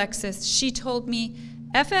interviewed Alexis, she told me,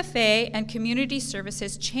 FFA and community service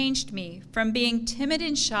has changed me from being timid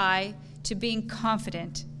and shy to being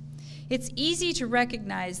confident. It's easy to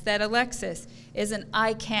recognize that Alexis is an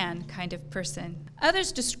I can kind of person.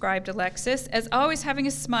 Others described Alexis as always having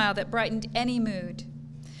a smile that brightened any mood.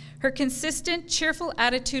 Her consistent, cheerful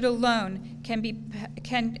attitude alone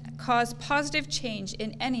can cause positive change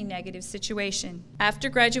in any negative situation. After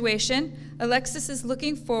graduation, Alexis is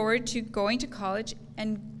looking forward to going to college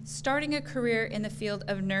and starting a career in the field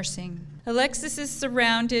of nursing. Alexis is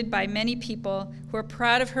surrounded by many people who are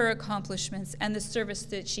proud of her accomplishments and the service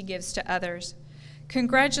that she gives to others.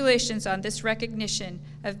 Congratulations on this recognition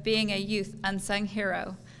of being a youth unsung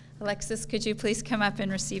hero. Alexis, could you please come up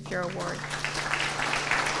and receive your award?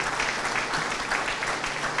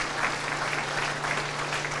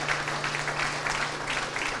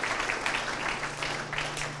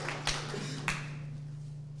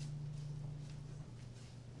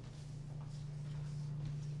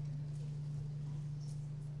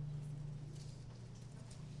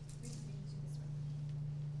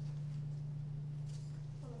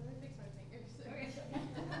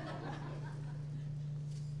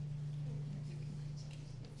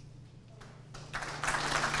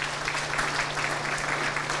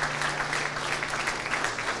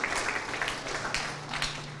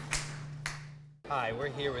 Hi, we're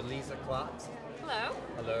here with Lisa Klotz. Hello.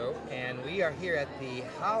 Hello. And we are here at the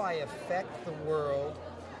How I Affect the World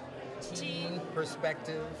Teen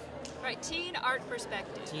Perspective. Right, Teen Art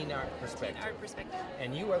Perspective. Teen Art Perspective. Teen Art Perspective.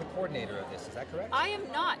 And you are the coordinator of this, is that correct? I am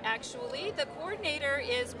not, actually. The coordinator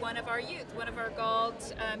is one of our youth, one of our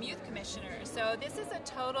Galt youth commissioners. So this is a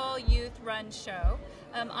total youth-run show.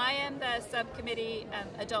 I am the subcommittee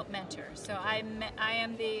adult mentor, so I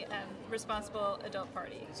am the responsible adult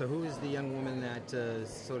party. So who is the young woman that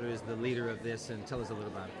sort of is the leader of this, and tell us a little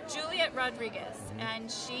about it. Juliet Rodriguez, and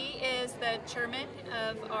she is the chairman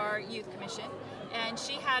of our youth commission, and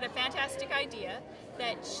she had a fantastic idea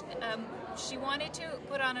that she wanted to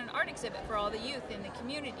put on an art exhibit for all the youth in the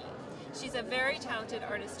community. She's a very talented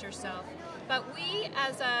artist herself, but we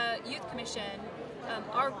as a youth commission,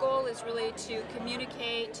 our goal is really to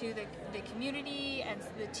communicate to the community and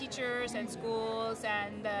the teachers and schools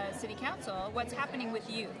and the city council what's happening with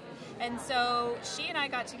youth. And so she and I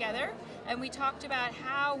got together and we talked about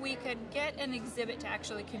how we could get an exhibit to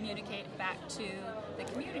actually communicate back to the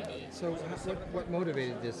community. So what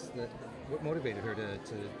motivated this? What motivated her to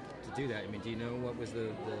do that? I mean, do you know what was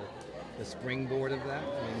the springboard of that?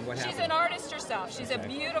 I mean, what happened? She's an artist herself. She's a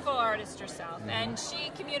beautiful artist herself, and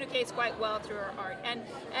she communicates quite well through her art. And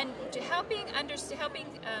to helping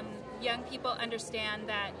young people understand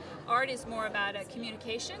that art is more about a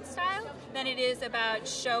communication style than it is about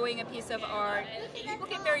showing a piece of art. People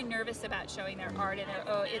get very nervous about showing their art, and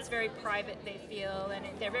it's very private, they feel, and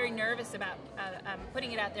they're very nervous about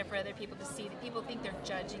putting it out there for other people to see. That people think they're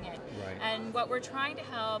judging it. Right. And what we're trying to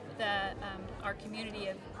help our community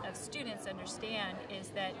of students understand is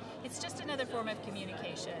that it's just another form of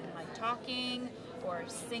communication, like talking or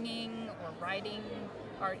singing or writing.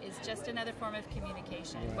 Art is just another form of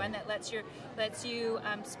communication, one that lets you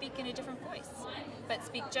speak in a different voice, but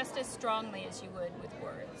speak just as strongly as you would with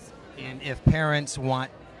words. And if parents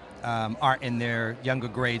want art in their younger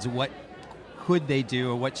grades, what could they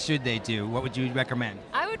do or what should they do? What would you recommend?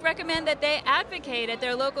 I would recommend that they advocate at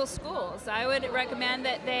their local schools. I would recommend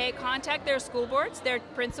that they contact their school boards, their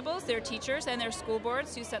principals, their teachers, and their school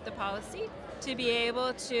boards who set the policy to be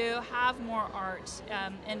able to have more art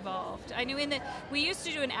involved. I knew we used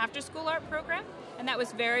to do an after-school art program, and that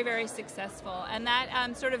was very, very successful. And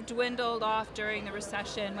that sort of dwindled off during the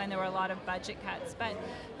recession when there were a lot of budget cuts. But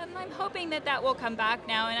I'm hoping that will come back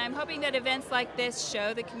now, and I'm hoping that events like this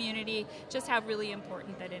show the community just how really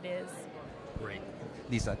important that it is. Great.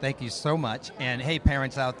 Lisa, thank you so much. And hey,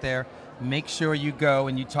 parents out there, make sure you go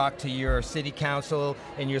and you talk to your city council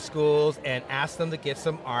and your schools and ask them to get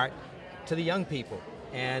some art to the young people.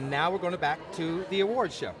 And now we're going back to the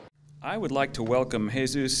award show. I would like to welcome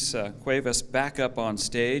Jesus Cuevas back up on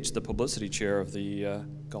stage, the publicity chair of the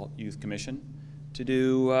Galt Youth Commission, to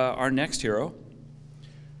do our next hero,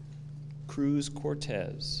 Cruz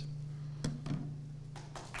Cortez.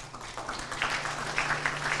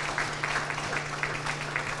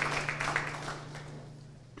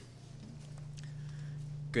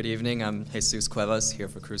 Good evening, I'm Jesus Cuevas here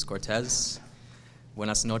for Cruz Cortez.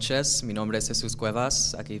 Buenas noches, mi nombre es Jesus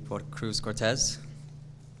Cuevas, aquí por Cruz Cortez.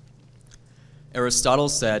 Aristotle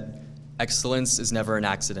said, excellence is never an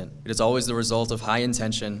accident. It is always the result of high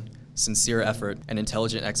intention, sincere effort, and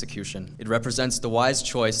intelligent execution. It represents the wise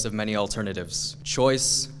choice of many alternatives.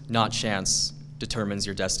 Choice, not chance, determines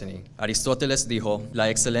your destiny. Aristóteles dijo, la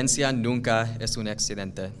excelencia nunca es un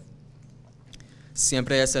accidente.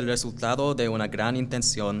 Siempre es el resultado de una gran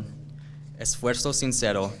intención, esfuerzo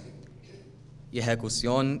sincero y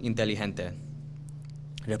ejecución inteligente.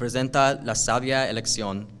 Representa la sabia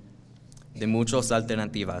elección de muchas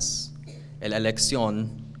alternativas, la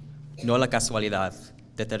elección No la casualidad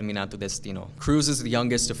determina tu destino. Cruz is the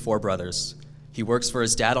youngest of 4 brothers. He works for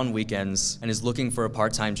his dad on weekends and is looking for a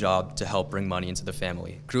part-time job to help bring money into the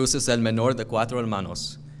family. Cruz es el menor de 4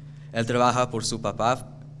 hermanos. Él trabaja por su papá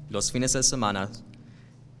los fines de semana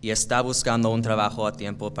y está buscando un trabajo a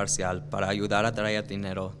tiempo parcial para ayudar a traer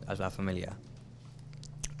dinero a la familia.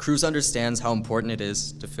 Cruz understands how important it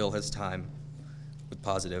is to fill his time with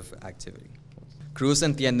positive activity. Cruz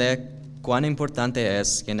entiende cuán importante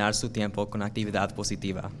es llenar su tiempo con actividad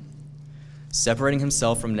positiva, separating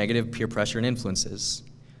himself from negative peer pressure and influences,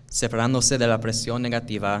 separándose de la presión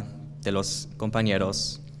negativa de los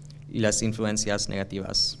compañeros y las influencias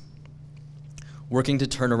negativas, working to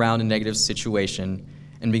turn around a negative situation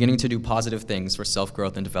and beginning to do positive things for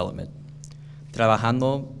self-growth and development,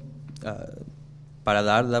 trabajando para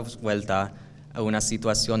dar la vuelta a una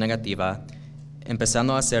situación negativa,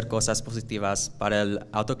 empezando a hacer cosas positivas para el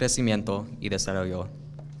autocrecimiento y desarrollo.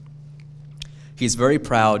 He's very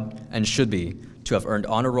proud, and should be, to have earned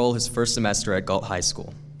honor roll his first semester at Galt High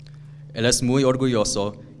School. Él es muy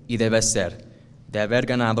orgulloso, y debe ser, de haber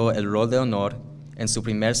ganado el rol de honor en su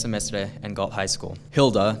primer semestre en Galt High School.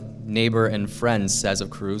 Hilda, neighbor and friend, says of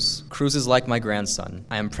Cruz, "Cruz is like my grandson.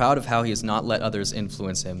 I am proud of how he has not let others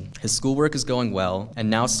influence him. His schoolwork is going well, and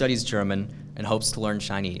now studies German and hopes to learn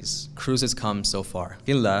Chinese. Cruz has come so far."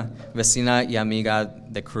 Hilda, vecina y amiga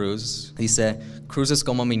de Cruz, dice, "Cruz es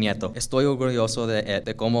como mi nieto. Estoy orgulloso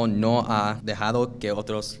de cómo no ha dejado que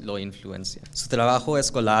otros lo influencien. Su trabajo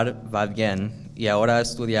escolar va bien y ahora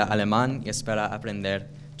estudia alemán y espera aprender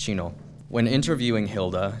chino." When interviewing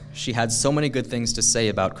Hilda, she had so many good things to say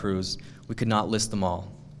about Cruz, we could not list them all.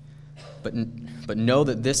 But know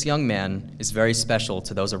that this young man is very special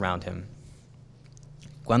to those around him.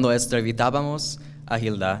 Cuando entrevistábamos a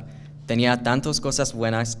Hilda, tenía tantas cosas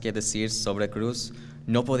buenas que decir sobre Cruz,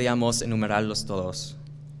 no podíamos enumerarlos todos.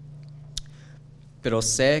 Pero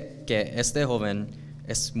sé que este joven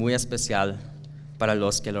es muy especial para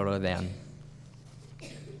los que lo rodean.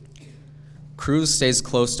 Cruz stays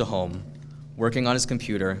close to home, working on his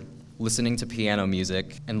computer, listening to piano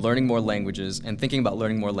music, and learning more languages, and thinking about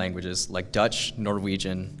learning more languages like Dutch,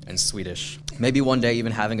 Norwegian, and Swedish. Maybe one day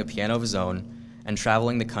even having a piano of his own and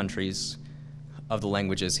traveling the countries of the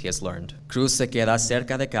languages he has learned. Cruz se queda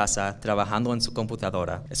cerca de casa, trabajando en su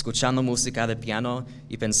computadora, escuchando música de piano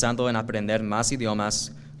y pensando en aprender más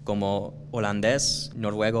idiomas como holandés,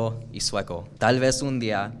 noruego y sueco. Tal vez un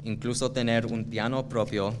día incluso tener un piano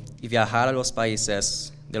propio y viajar a los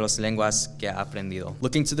países de las lenguas que ha aprendido.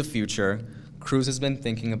 Looking to the future, Cruz has been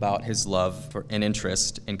thinking about his love for and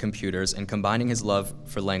interest in computers and combining his love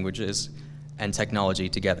for languages and technology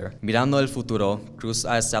together. Mirando el futuro, Cruz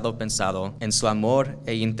ha estado pensando en su amor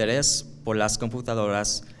e interés por las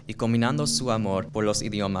computadoras y combinando su amor por los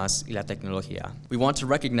idiomas y la tecnología. We want to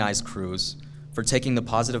recognize Cruz for taking the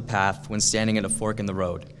positive path when standing at a fork in the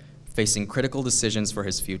road, facing critical decisions for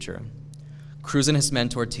his future. Cruz and his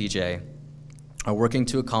mentor, TJ, are working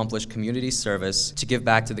to accomplish community service to give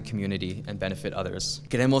back to the community and benefit others.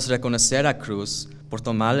 Queremos reconocer a Cruz por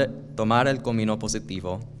tomar el camino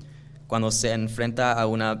positivo cuando se enfrenta a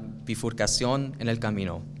una bifurcación en el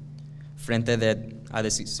camino, frente a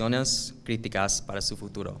decisiones críticas para su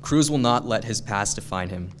futuro. Cruz will not let his past define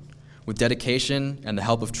him. With dedication and the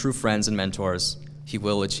help of true friends and mentors, he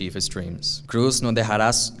will achieve his dreams. Cruz no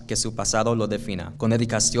dejará que su pasado lo defina. Con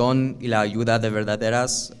dedicación y la ayuda de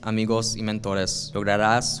verdaderos amigos y mentores,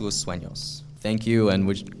 logrará sus sueños. Thank you, and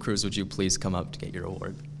Cruz, would you please come up to get your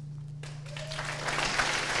award?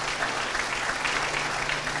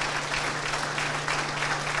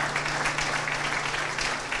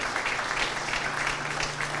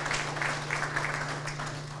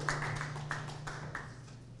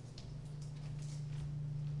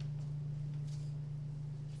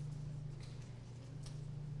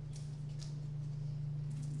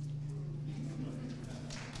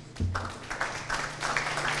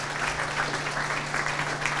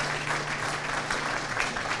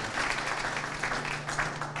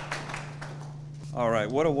 All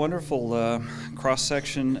right, what a wonderful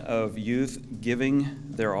cross-section of youth giving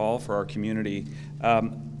their all for our community.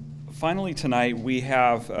 Finally tonight, we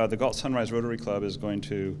have the Galt Sunrise Rotary Club is going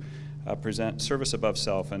to present Service Above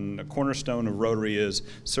Self, and the cornerstone of Rotary is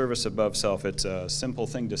service above self. It's a simple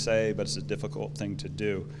thing to say, but it's a difficult thing to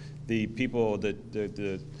do. The people,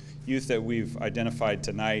 the youth that we've identified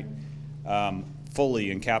tonight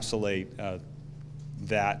fully encapsulate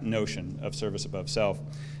that notion of service above self.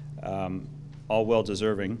 All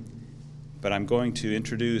well-deserving, but I'm going to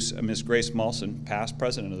introduce Ms. Grace Malson, past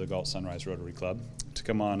president of the Galt Sunrise Rotary Club, to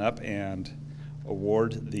come on up and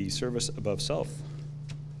award the Service Above Self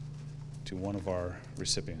to one of our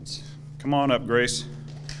recipients. Come on up, Grace.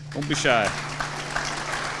 Don't be shy.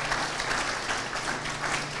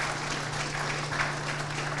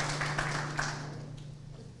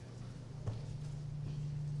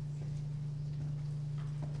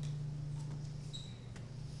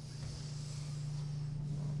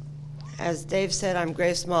 As Dave said, I'm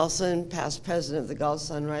Grace Malson, past president of the Galt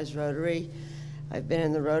Sunrise Rotary. I've been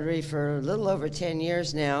in the Rotary for a little over 10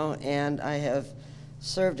 years now, and I have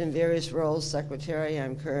served in various roles. Secretary,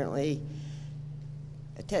 I'm currently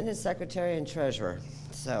attendance secretary and treasurer,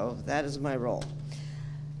 so that is my role.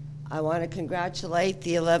 I want to congratulate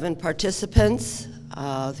the 11 participants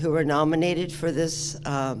who were nominated for this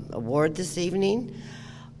award this evening.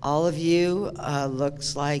 All of you,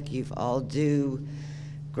 looks like you've all do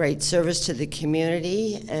great service to the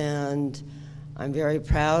community, and I'm very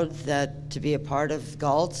proud to be a part of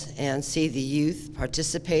Galt and see the youth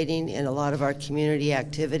participating in a lot of our community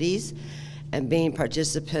activities and being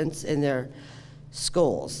participants in their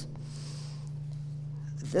schools.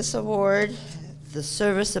 This award, the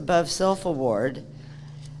Service Above Self Award,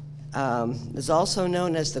 is also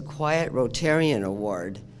known as the Quiet Rotarian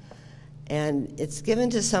Award, and it's given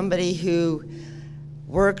to somebody who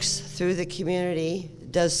works through the community,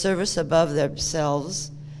 does service above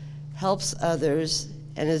themselves, helps others,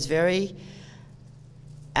 and is very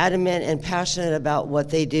adamant and passionate about what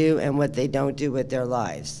they do and what they don't do with their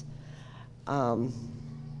lives. It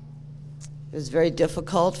was very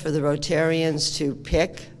difficult for the Rotarians to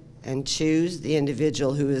pick and choose the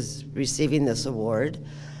individual who is receiving this award.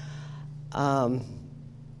 I'm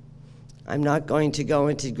not going to go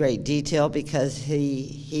into great detail because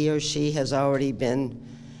he or she has already been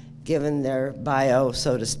given their bio,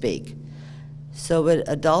 so to speak. So would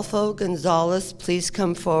Adolfo Gonzalez please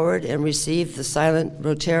come forward and receive the Silent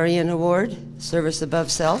Rotarian Award, Service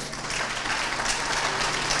Above Self?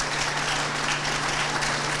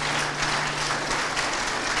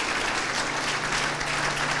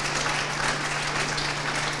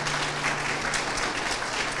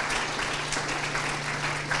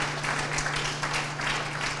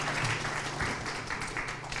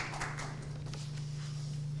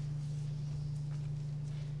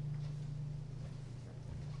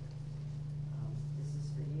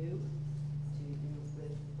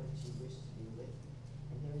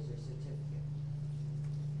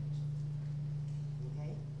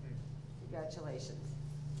 Congratulations.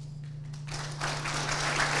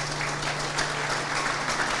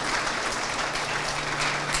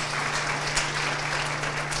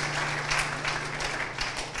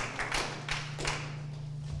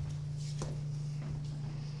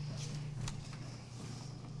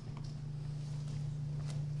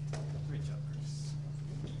 Great job, Chris.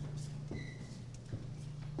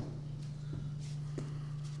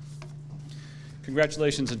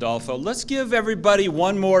 Congratulations, Adolfo. Let's give everybody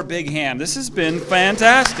one more big hand. This has been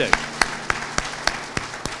fantastic.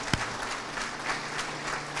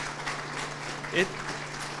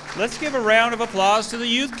 Let's give a round of applause to the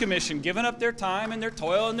Youth Commission, giving up their time and their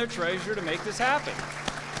toil and their treasure to make this happen.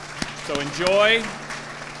 So enjoy,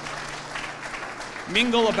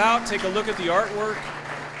 mingle about, take a look at the artwork.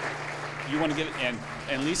 You want to get it,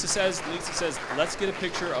 and Lisa says, let's get a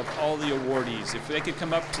picture of all the awardees. If they could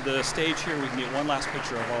come up to the stage here, we can get one last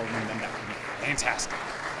picture of all of them, and that would be fantastic.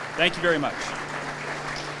 Thank you very much.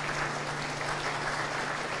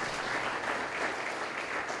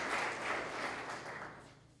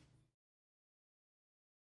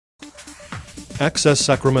 Access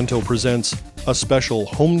Sacramento presents a special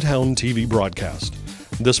HomeTown TV broadcast.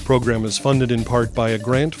 This program is funded in part by a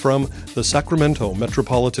grant from the Sacramento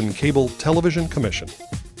Metropolitan Cable Television Commission.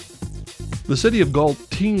 The City of Galt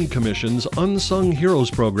Teen Commission's Unsung Heroes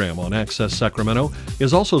program on Access Sacramento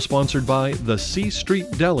is also sponsored by the C Street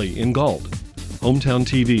Deli in Galt. HomeTown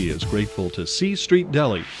TV is grateful to C Street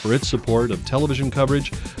Deli for its support of television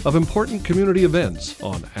coverage of important community events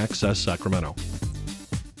on Access Sacramento.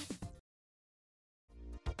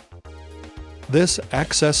 This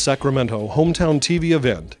Access Sacramento HomeTown TV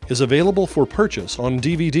event is available for purchase on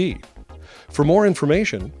DVD. For more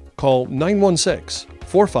information, call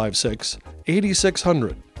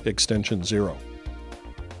 916-456-8600, extension 0.